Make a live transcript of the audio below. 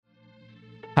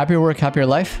Happier Work, Happier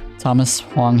Life. Thomas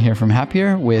Huang here from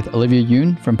Happier with Olivia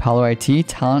Yoon from Palo IT,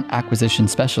 Talent Acquisition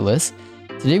Specialist.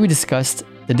 Today we discussed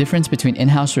the difference between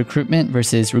in-house recruitment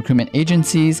versus recruitment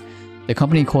agencies, the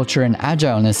company culture and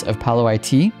agileness of Palo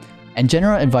IT, and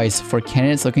general advice for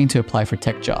candidates looking to apply for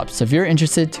tech jobs. So if you're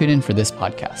interested, tune in for this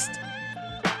podcast.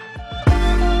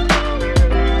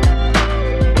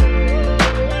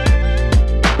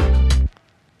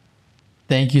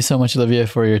 Thank you so much, Olivia,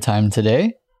 for your time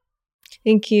today.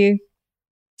 Thank you.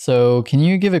 So can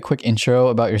you give a quick intro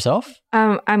about yourself?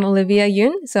 I'm Olivia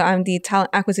Yoon. So I'm the Talent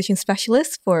Acquisition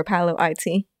Specialist for Palo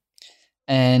IT.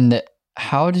 And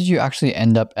how did you actually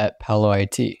end up at Palo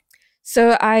IT?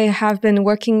 So I have been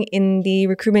working in the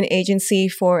recruitment agency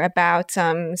for about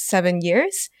 7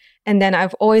 years. And then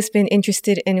I've always been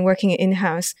interested in working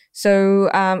in-house. So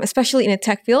especially in the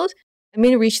tech field,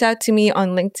 Amin reached out to me on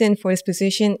LinkedIn for this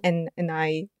position and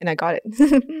I got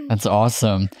it. That's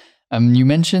awesome. You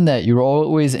mentioned that you were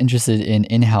always interested in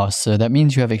in-house. So that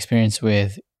means you have experience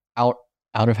with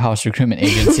out-of-house recruitment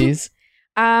agencies.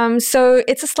 So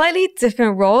it's a slightly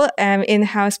different role,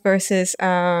 in-house versus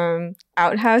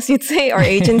out-house, you'd say, or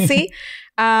agency.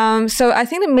 So I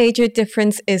think the major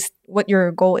difference is what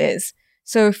your goal is.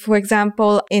 So for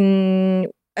example,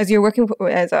 as you're working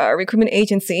as a recruitment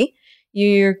agency,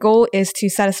 your goal is to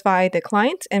satisfy the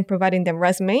client and providing them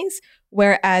resumes.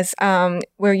 Whereas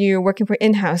where you're working for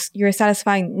in-house, you're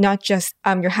satisfying not just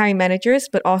your hiring managers,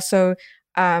 but also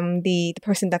the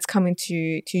person that's coming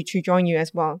to join you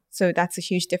as well. So that's a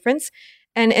huge difference.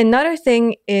 And another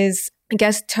thing is, I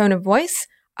guess, tone of voice.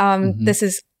 I'm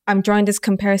drawing this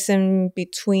comparison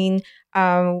between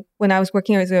when I was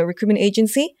working as a recruitment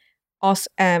agency also,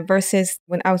 versus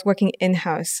when I was working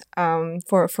in-house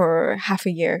for half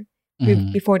a year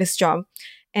before this job.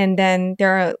 And then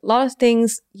there are a lot of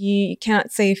things you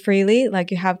cannot say freely,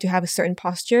 like you have to have a certain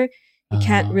posture. You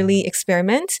can't really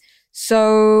experiment.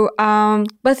 So, but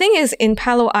the thing is, in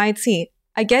Palo IT,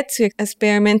 I get to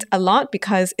experiment a lot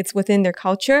because it's within their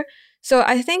culture. So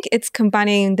I think it's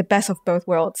combining the best of both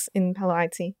worlds in Palo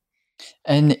IT.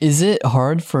 And is it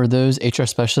hard for those HR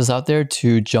specialists out there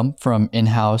to jump from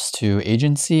in-house to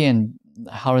agency? And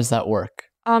how does that work?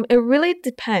 It really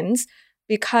depends.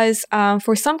 Because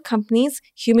for some companies,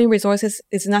 human resources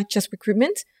is not just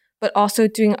recruitment, but also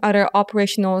doing other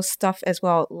operational stuff as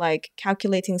well, like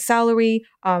calculating salary,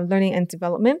 learning and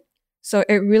development. So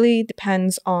it really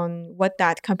depends on what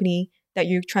that company that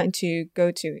you're trying to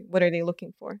go to, what are they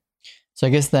looking for? So I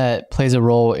guess that plays a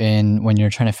role in when you're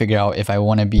trying to figure out if I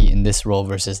want to be in this role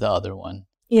versus the other one.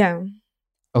 Yeah.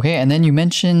 Okay, and then you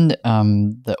mentioned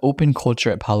the open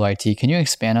culture at Palo IT. Can you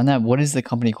expand on that? What is the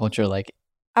company culture like?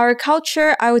 Our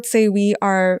culture, I would say we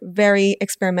are very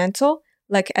experimental.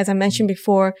 Like, as I mentioned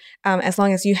before, as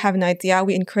long as you have an idea,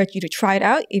 we encourage you to try it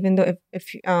out, even though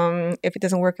if it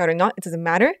doesn't work out or not, it doesn't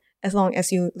matter, as long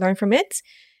as you learn from it.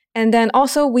 And then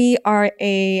also we are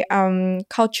a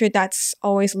culture that's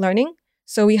always learning.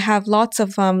 So we have lots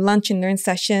of lunch and learn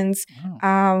sessions.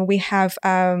 We have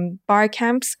bar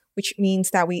camps, which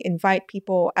means that we invite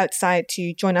people outside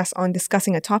to join us on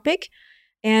discussing a topic.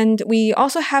 And we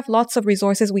also have lots of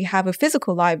resources. We have a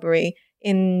physical library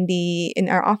in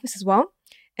our office as well.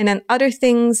 And then other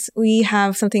things, we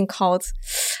have something called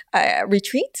a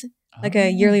retreat, like a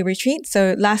yearly retreat.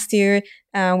 So last year,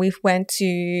 we went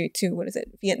to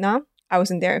Vietnam. I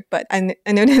wasn't there, but I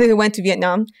know that we went to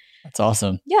Vietnam. That's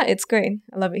awesome. Yeah, it's great.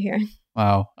 I love it here.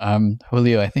 Wow.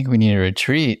 Julio, I think we need a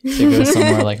retreat to go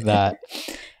somewhere like that.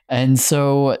 And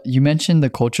so you mentioned the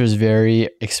culture is very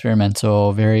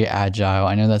experimental, very agile.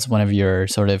 I know that's one of your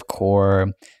sort of core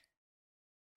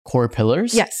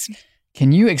pillars. Yes.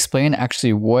 Can you explain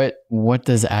actually what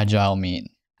does agile mean?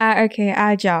 Okay,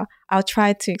 agile. I'll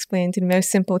try to explain to the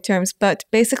most simple terms, but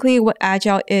basically what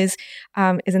agile is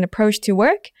an approach to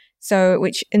work. So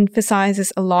which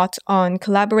emphasizes a lot on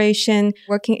collaboration,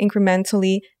 working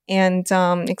incrementally, and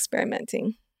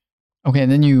experimenting. Okay,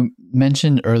 and then you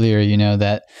mentioned earlier,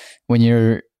 that when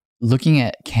you're looking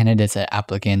at candidates, at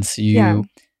applicants, you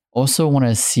also want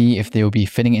to see if they will be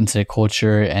fitting into the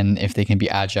culture and if they can be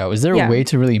agile. Is there a way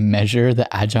to really measure the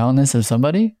agileness of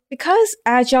somebody? Because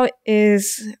agile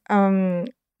is,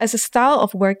 as a style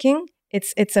of working,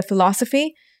 it's a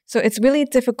philosophy. So it's really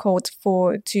difficult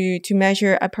to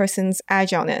measure a person's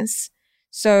agileness.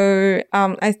 So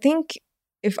I think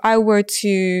if I were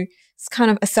to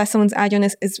kind of assess someone's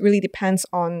agileness, it really depends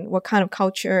on what kind of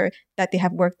culture that they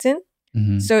have worked in.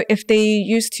 Mm-hmm. So if they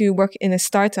used to work in a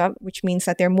startup, which means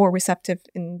that they're more receptive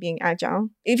in being agile,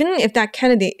 even if that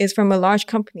candidate is from a large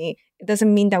company, it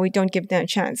doesn't mean that we don't give them a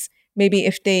chance. Maybe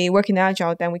if they work in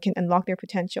agile, then we can unlock their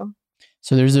potential.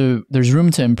 So there's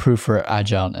room to improve for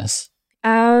agileness.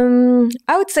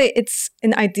 I would say it's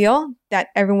an ideal that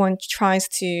everyone tries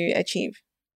to achieve.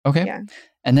 Okay. Yeah.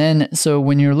 And then, so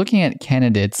when you're looking at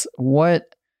candidates, what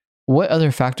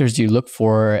other factors do you look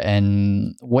for,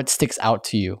 and what sticks out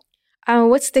to you?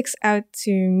 What sticks out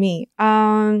to me?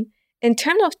 In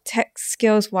terms of tech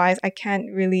skills wise, I can't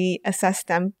really assess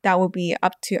them. That will be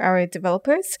up to our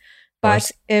developers.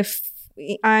 But if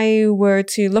I were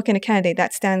to look in a candidate,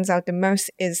 that stands out the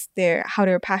most is how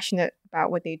they're passionate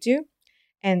about what they do,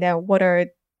 and then what are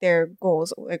their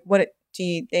goals, like what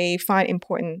do they find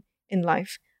important in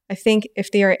life. I think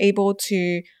if they are able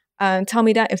to tell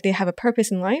me that, if they have a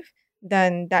purpose in life,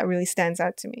 then that really stands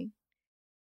out to me.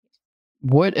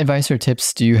 What advice or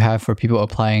tips do you have for people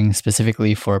applying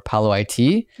specifically for Palo IT?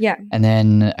 Yeah. And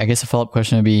then I guess a follow-up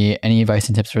question would be any advice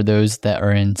and tips for those that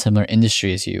are in similar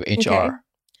industry as you, HR?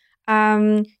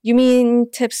 Okay. You mean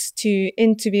tips to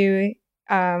interview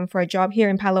for a job here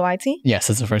in Palo IT? Yes,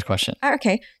 that's the first question.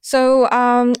 Okay. So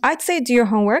I'd say do your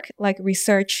homework, like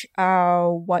research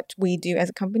what we do as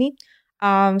a company.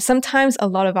 Sometimes a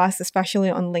lot of us, especially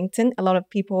on LinkedIn, a lot of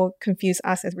people confuse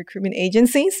us as recruitment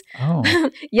agencies. Oh.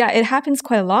 Yeah, it happens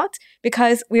quite a lot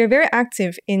because we are very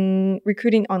active in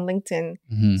recruiting on LinkedIn.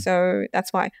 Mm-hmm. So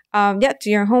that's why. Yeah,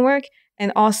 do your homework,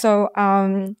 and also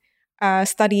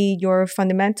study your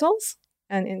fundamentals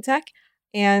and in tech,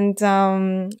 and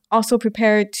also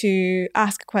prepare to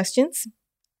ask questions,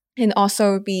 and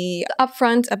also be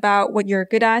upfront about what you're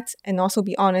good at, and also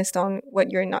be honest on what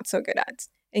you're not so good at,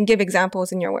 and give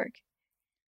examples in your work.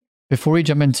 Before we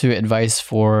jump into advice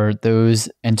for those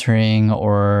entering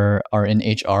or are in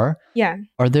HR, Yeah.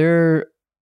 Are there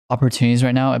opportunities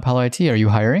right now at Palo IT? Are you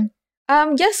hiring?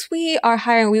 Yes, we are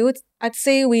hiring. I'd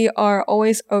say we are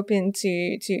always open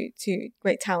to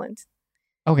great talent.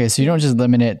 Okay, so you don't just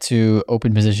limit it to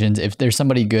open positions. If there's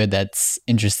somebody good that's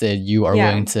interested, you are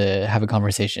willing to have a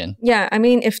conversation. Yeah, I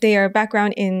mean, if they are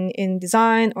background in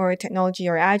design or technology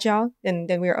or agile, then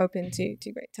we are open to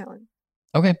great talent.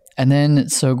 Okay, and then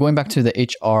so going back to the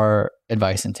HR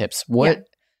advice and tips, what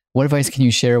advice can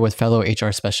you share with fellow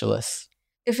HR specialists?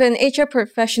 If an HR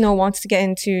professional wants to get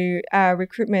into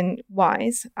recruitment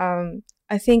wise,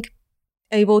 I think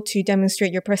able to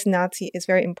demonstrate your personality is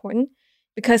very important,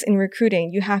 because in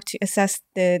recruiting, you have to assess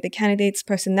the candidate's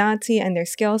personality and their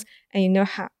skills, and you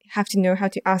have to know how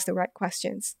to ask the right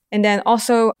questions. And then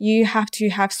also you have to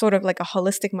have sort of like a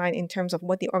holistic mind in terms of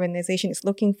what the organization is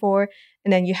looking for.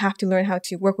 And then you have to learn how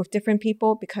to work with different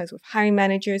people, because with hiring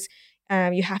managers,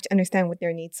 you have to understand what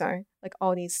their needs are, like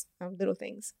all these little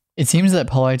things. It seems that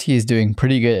Palo IT is doing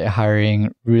pretty good at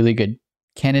hiring really good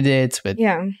candidates with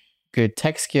good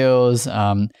tech skills,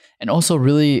 and also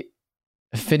really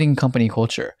fitting company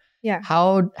culture. Yeah.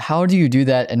 How do you do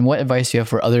that, and what advice do you have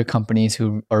for other companies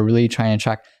who are really trying to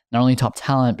attract not only top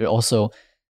talent, but also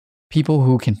people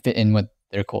who can fit in with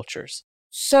their cultures?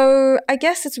 So I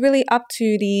guess it's really up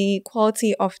to the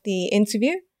quality of the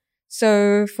interview.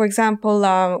 So for example,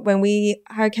 when we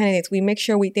hire candidates, we make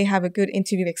sure they have a good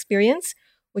interview experience,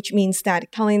 which means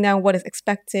that telling them what is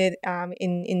expected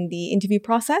in the interview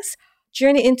process.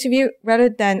 During the interview, rather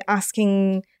than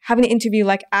having an interview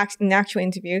like an actual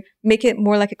interview, make it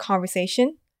more like a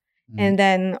conversation. And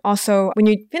then also, when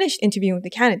you finish interviewing with the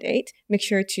candidate, make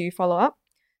sure to follow up,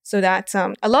 so that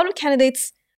a lot of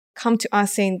candidates come to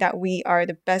us saying that we are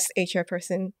the best HR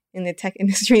person in the tech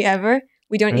industry ever.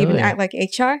 We don't even act like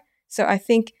HR. So I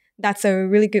think that's a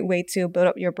really good way to build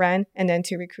up your brand and then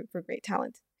to recruit for great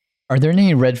talent. Are there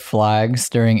any red flags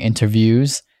during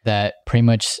interviews that pretty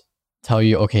much tell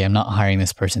you, okay, I'm not hiring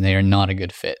this person, they are not a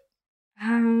good fit?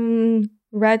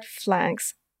 Red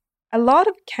flags. A lot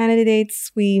of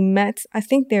candidates we met, I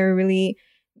think they're really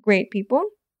great people.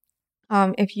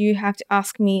 If you have to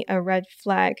ask me a red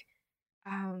flag,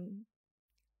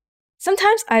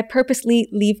 sometimes I purposely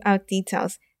leave out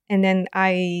details, and then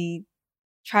I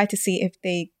try to see if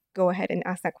they go ahead and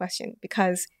ask that question,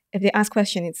 because if they ask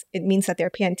questions, it means that they're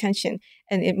paying attention,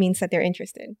 and it means that they're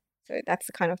interested. So that's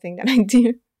the kind of thing that I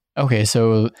do. Okay,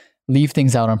 so leave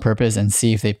things out on purpose and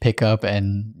see if they pick up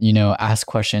and, ask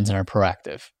questions and are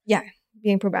proactive. Yeah,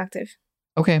 being proactive.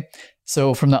 Okay,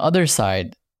 so from the other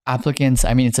side, applicants,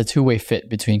 it's a two-way fit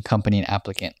between company and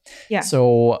applicant. Yeah.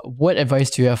 So what advice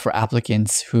do you have for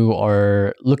applicants who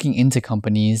are looking into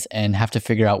companies and have to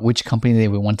figure out which company they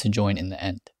would want to join in the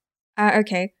end?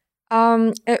 Okay.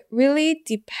 It really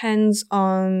depends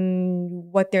on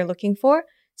what they're looking for.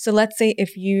 So let's say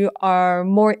if you are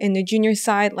more in the junior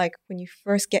side, like when you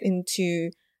first get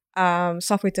into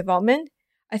software development,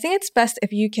 I think it's best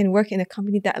if you can work in a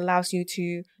company that allows you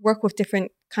to work with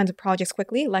different kinds of projects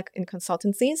quickly, like in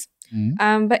consultancies.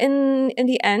 But in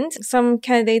the end, some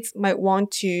candidates might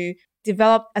want to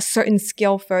develop a certain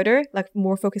skill further, like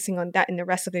more focusing on that in the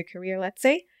rest of their career, let's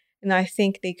say. And I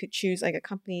think they could choose like a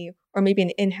company or maybe an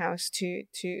in-house to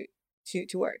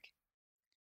work.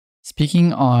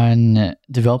 Speaking on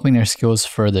developing their skills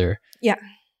further, yeah,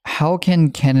 how can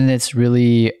candidates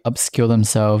really upskill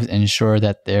themselves and ensure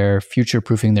that they're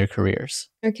future-proofing their careers?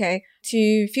 Okay,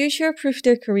 to future-proof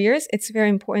their careers, it's very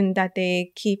important that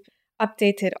they keep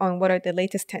updated on what are the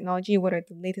latest technology, what are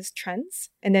the latest trends,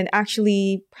 and then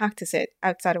actually practice it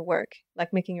outside of work,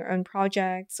 like making your own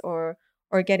projects or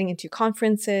getting into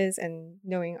conferences and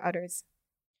knowing others.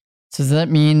 So does that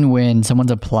mean when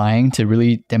someone's applying to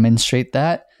really demonstrate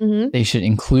that, they should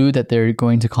include that they're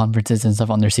going to conferences and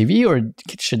stuff on their CV, or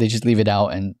should they just leave it out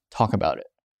and talk about it?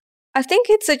 I think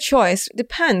it's a choice.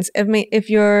 Depends. If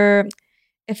your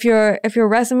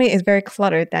resume is very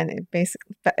cluttered, then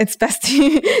it's best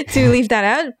to leave that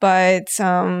out. But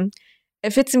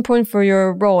if it's important for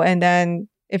your role, and then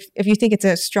if you think it's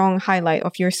a strong highlight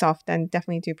of yourself, then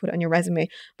definitely do put it on your resume.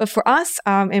 But for us,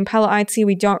 in Palo IT,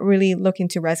 we don't really look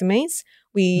into resumes.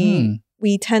 We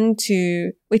think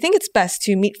it's best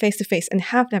to meet face to face and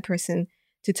have that person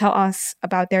to tell us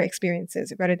about their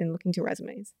experiences rather than looking to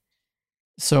resumes.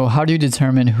 So how do you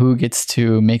determine who gets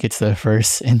to make it to the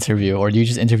first interview, or do you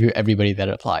just interview everybody that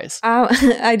applies?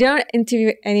 I don't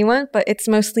interview anyone, but it's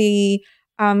mostly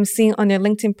seeing on their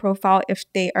LinkedIn profile if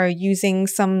they are using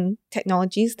some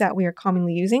technologies that we are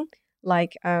commonly using,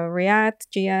 like React,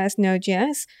 JS,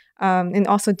 Node.js, and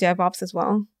also DevOps as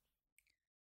well.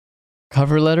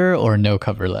 Cover letter or no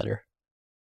cover letter?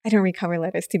 I don't read cover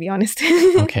letters, to be honest.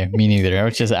 Okay, me neither. I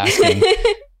was just asking.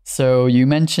 So you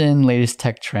mentioned latest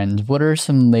tech trends. What are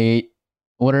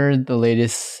the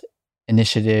latest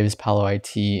initiatives Palo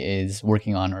IT is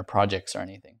working on, or projects or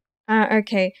anything?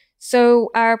 Okay. So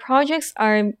our projects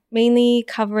are mainly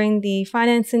covering the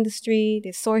finance industry,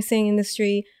 the sourcing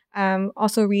industry,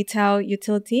 also retail,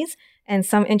 utilities, and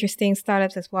some interesting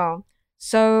startups as well.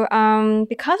 So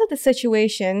because of the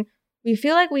situation, we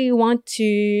feel like we want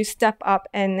to step up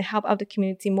and help out the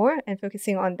community more and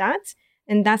focusing on that.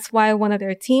 And that's why one of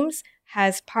their teams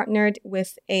has partnered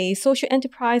with a social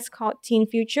enterprise called Teen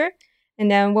Future. And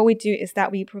then what we do is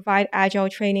that we provide agile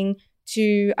training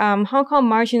to Hong Kong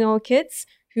marginal kids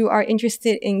who are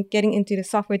interested in getting into the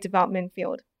software development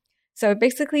field. So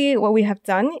basically what we have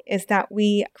done is that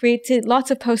we created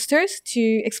lots of posters to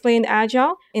explain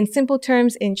Agile in simple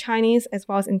terms in Chinese as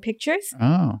well as in pictures.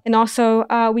 Oh. And also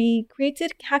we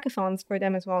created hackathons for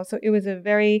them as well. So it was a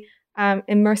very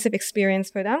immersive experience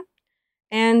for them.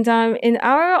 And in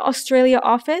our Australia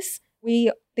office,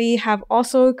 they have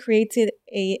also created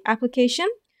an application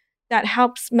that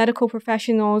helps medical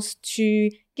professionals to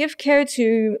give care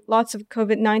to lots of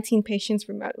COVID-19 patients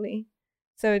remotely.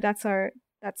 So that's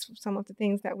some of the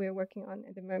things that we're working on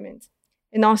at the moment.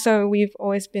 And also, we've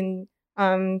always been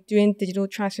doing digital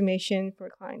transformation for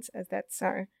clients, as that's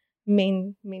our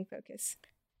main focus.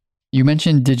 You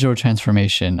mentioned digital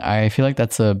transformation. I feel like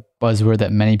that's a buzzword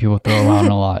that many people throw around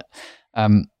a lot.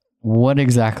 What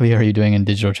exactly are you doing in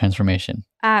digital transformation?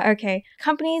 Okay.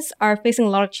 Companies are facing a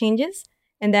lot of changes,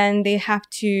 and then they have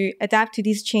to adapt to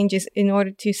these changes in order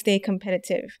to stay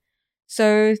competitive.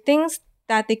 So things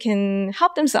that they can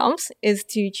help themselves is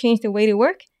to change the way they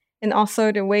work and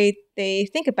also the way they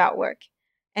think about work.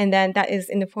 And then that is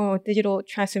in the form of digital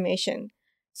transformation.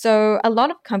 So a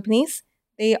lot of companies,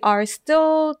 they are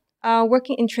still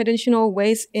working in traditional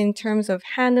ways in terms of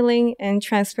handling and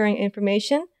transferring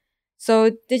information.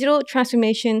 So digital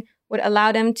transformation would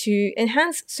allow them to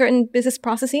enhance certain business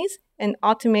processes and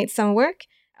automate some work,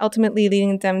 ultimately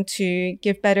leading them to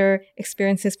give better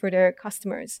experiences for their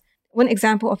customers. One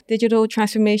example of digital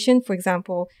transformation, for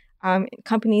example,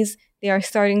 companies, they are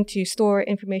starting to store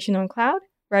information on cloud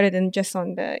rather than just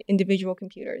on the individual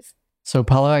computers. So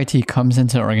Palo IT comes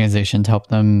into an organization to help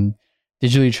them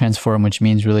digitally transform, which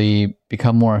means really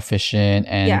become more efficient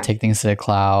and take things to the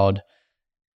cloud.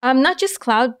 Not just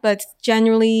cloud, but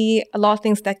generally a lot of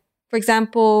things that, for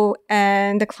example,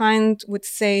 and the client would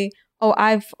say, oh,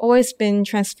 I've always been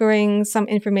transferring some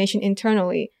information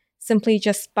internally, simply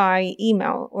just by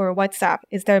email or WhatsApp.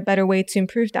 Is there a better way to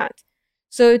improve that?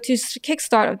 So to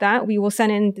kickstart that, we will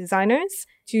send in designers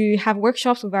to have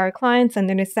workshops with our clients and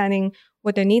understanding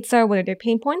what their needs are, what are their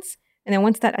pain points. And then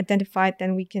once that's identified,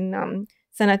 then we can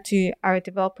send it to our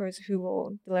developers who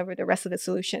will deliver the rest of the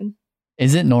solution.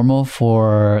 Is it normal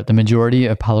for the majority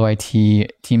of Palo IT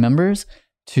team members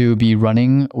to be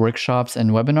running workshops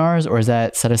and webinars, or is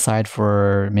that set aside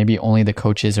for maybe only the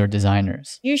coaches or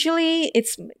designers? Usually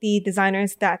it's the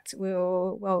designers that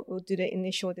will do the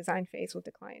initial design phase with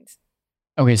the clients.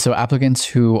 Okay, so applicants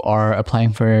who are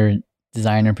applying for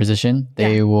designer position,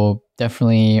 they will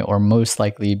definitely or most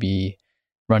likely be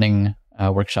running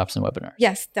workshops and webinars.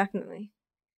 Yes, definitely.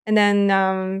 And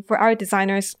then for our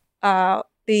designers,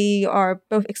 they are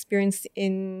both experienced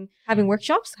in having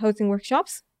workshops, hosting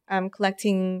workshops,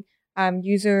 collecting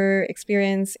user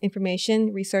experience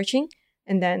information, researching,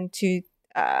 and then to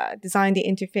design the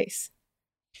interface.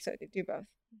 So they do both.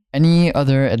 Any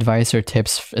other advice or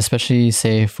tips, especially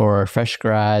say for fresh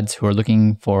grads who are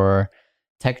looking for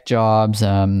tech jobs,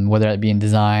 whether it be in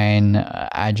design,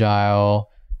 agile,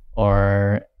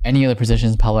 or any other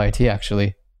positions, Palo IT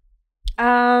actually?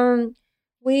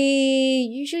 We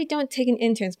usually don't take in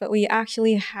interns, but we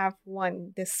actually have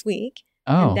one this week.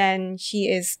 Oh. And then she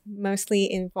is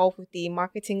mostly involved with the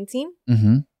marketing team.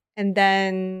 Mm-hmm. And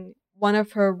then one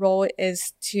of her role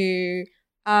is to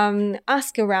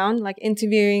ask around, like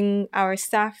interviewing our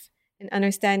staff and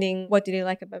understanding what do they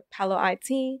like about Palo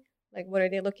IT, like what are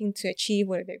they looking to achieve,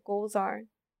 what their goals are.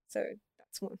 So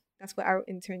that's what our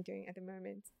intern doing at the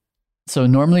moment. So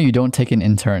normally you don't take in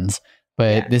interns,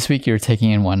 but this week you're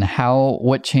taking in one.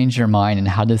 What changed your mind, and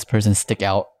how does this person stick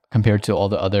out compared to all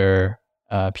the other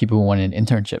people who wanted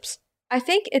internships? I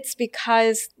think it's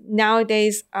because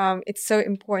nowadays it's so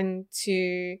important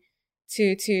to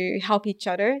help each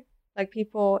other. Like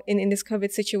people in this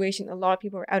COVID situation, a lot of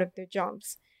people are out of their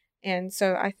jobs. And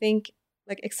so I think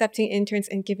like accepting interns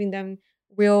and giving them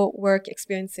real work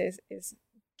experiences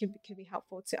could be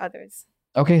helpful to others.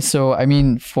 Okay, so I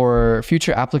mean, for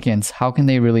future applicants, how can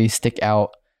they really stick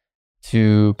out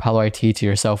to Palo IT, to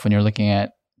yourself, when you're looking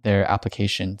at their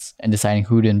applications and deciding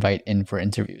who to invite in for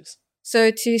interviews?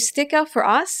 So to stick out for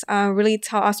us, really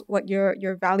tell us what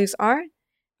your values are.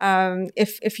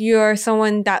 If you are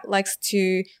someone that likes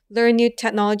to learn new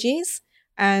technologies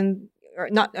and are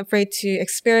not afraid to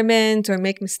experiment or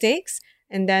make mistakes,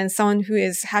 and then someone who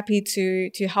is happy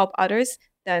to help others,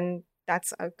 then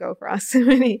that's a go for us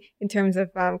really in terms of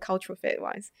cultural fit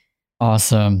wise.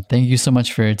 Awesome. Thank you so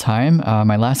much for your time.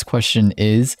 My last question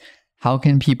is, how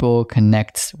can people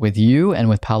connect with you and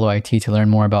with Palo IT to learn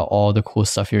more about all the cool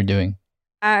stuff you're doing?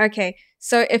 Okay.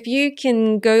 So if you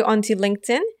can go onto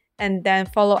LinkedIn and then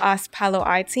follow us, Palo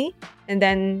IT, and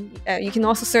then you can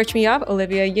also search me up,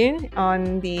 Olivia Yoon,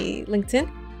 on the LinkedIn,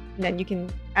 and then you can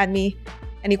add me.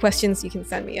 Any questions, you can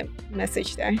send me a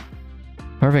message there.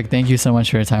 Perfect. Thank you so much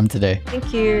for your time today.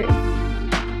 Thank you.